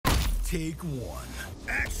Take one.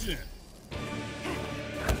 Action!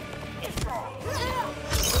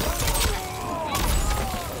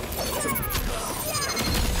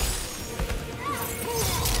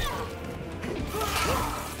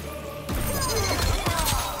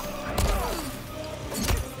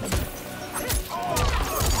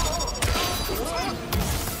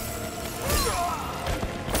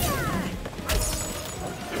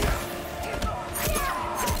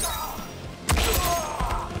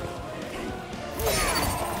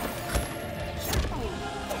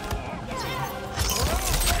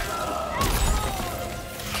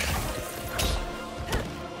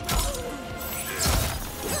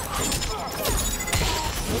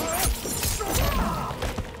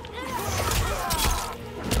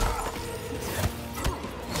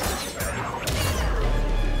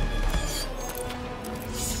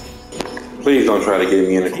 Please don't try to get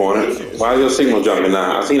me in the corner. Why is your signal jumping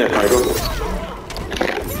now? I seen that fight before.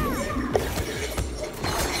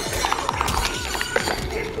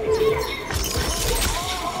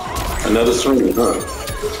 Another swing, huh?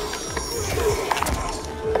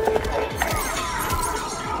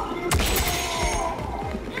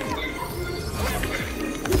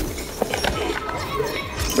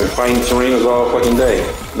 Been fighting Serenas all fucking day.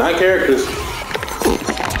 Not characters.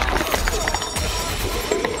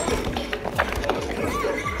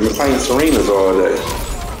 Been fighting Serenas all day.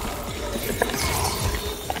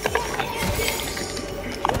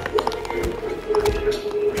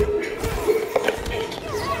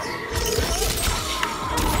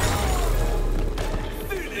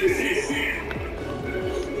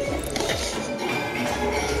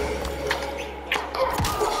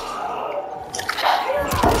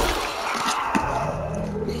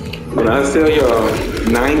 When I tell y'all,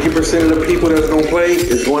 90% of the people that's gonna play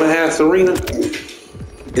is gonna have Serena,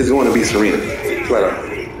 it's going to be Serena. Flat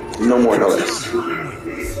out. No more, no less.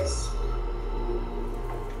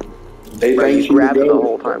 They think she grabbed the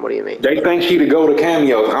whole time. What do you mean? They think she to go to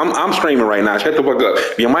cameos. I'm streaming right now. Shut the fuck up.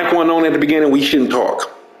 If your mic wasn't on at the beginning, we shouldn't talk.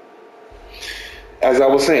 As I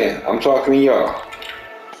was saying, I'm talking to y'all.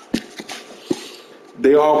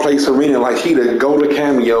 They all play Serena like she to go to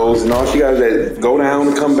cameos and all she got is that go down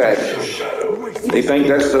and come back. They think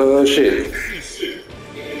that's shit.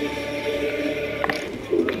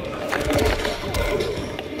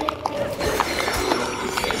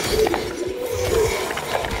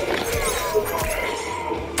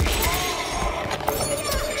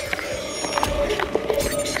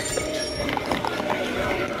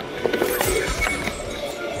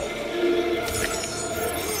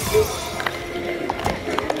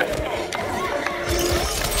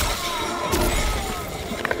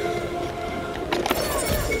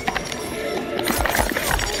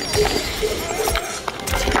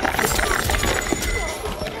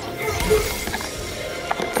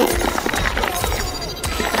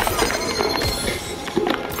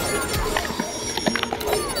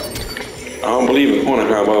 I don't believe in corner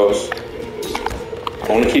combos.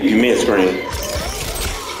 I want to keep you mid-screen.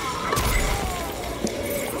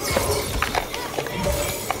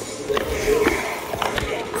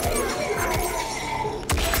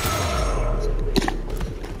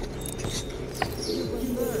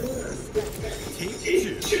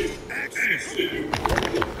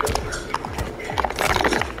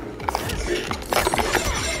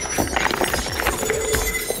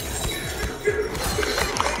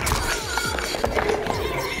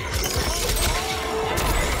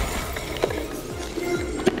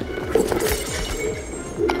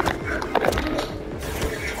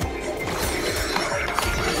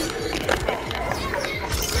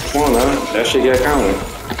 Come on now, that shit got counted.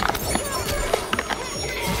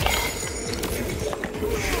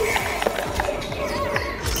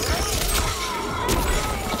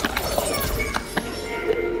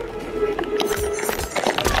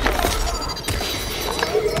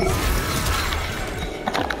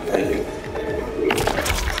 Thank you.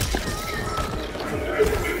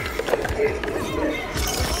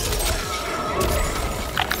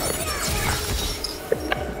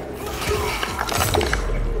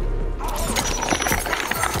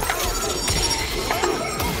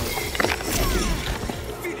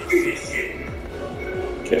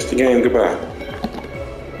 Catch the game, goodbye.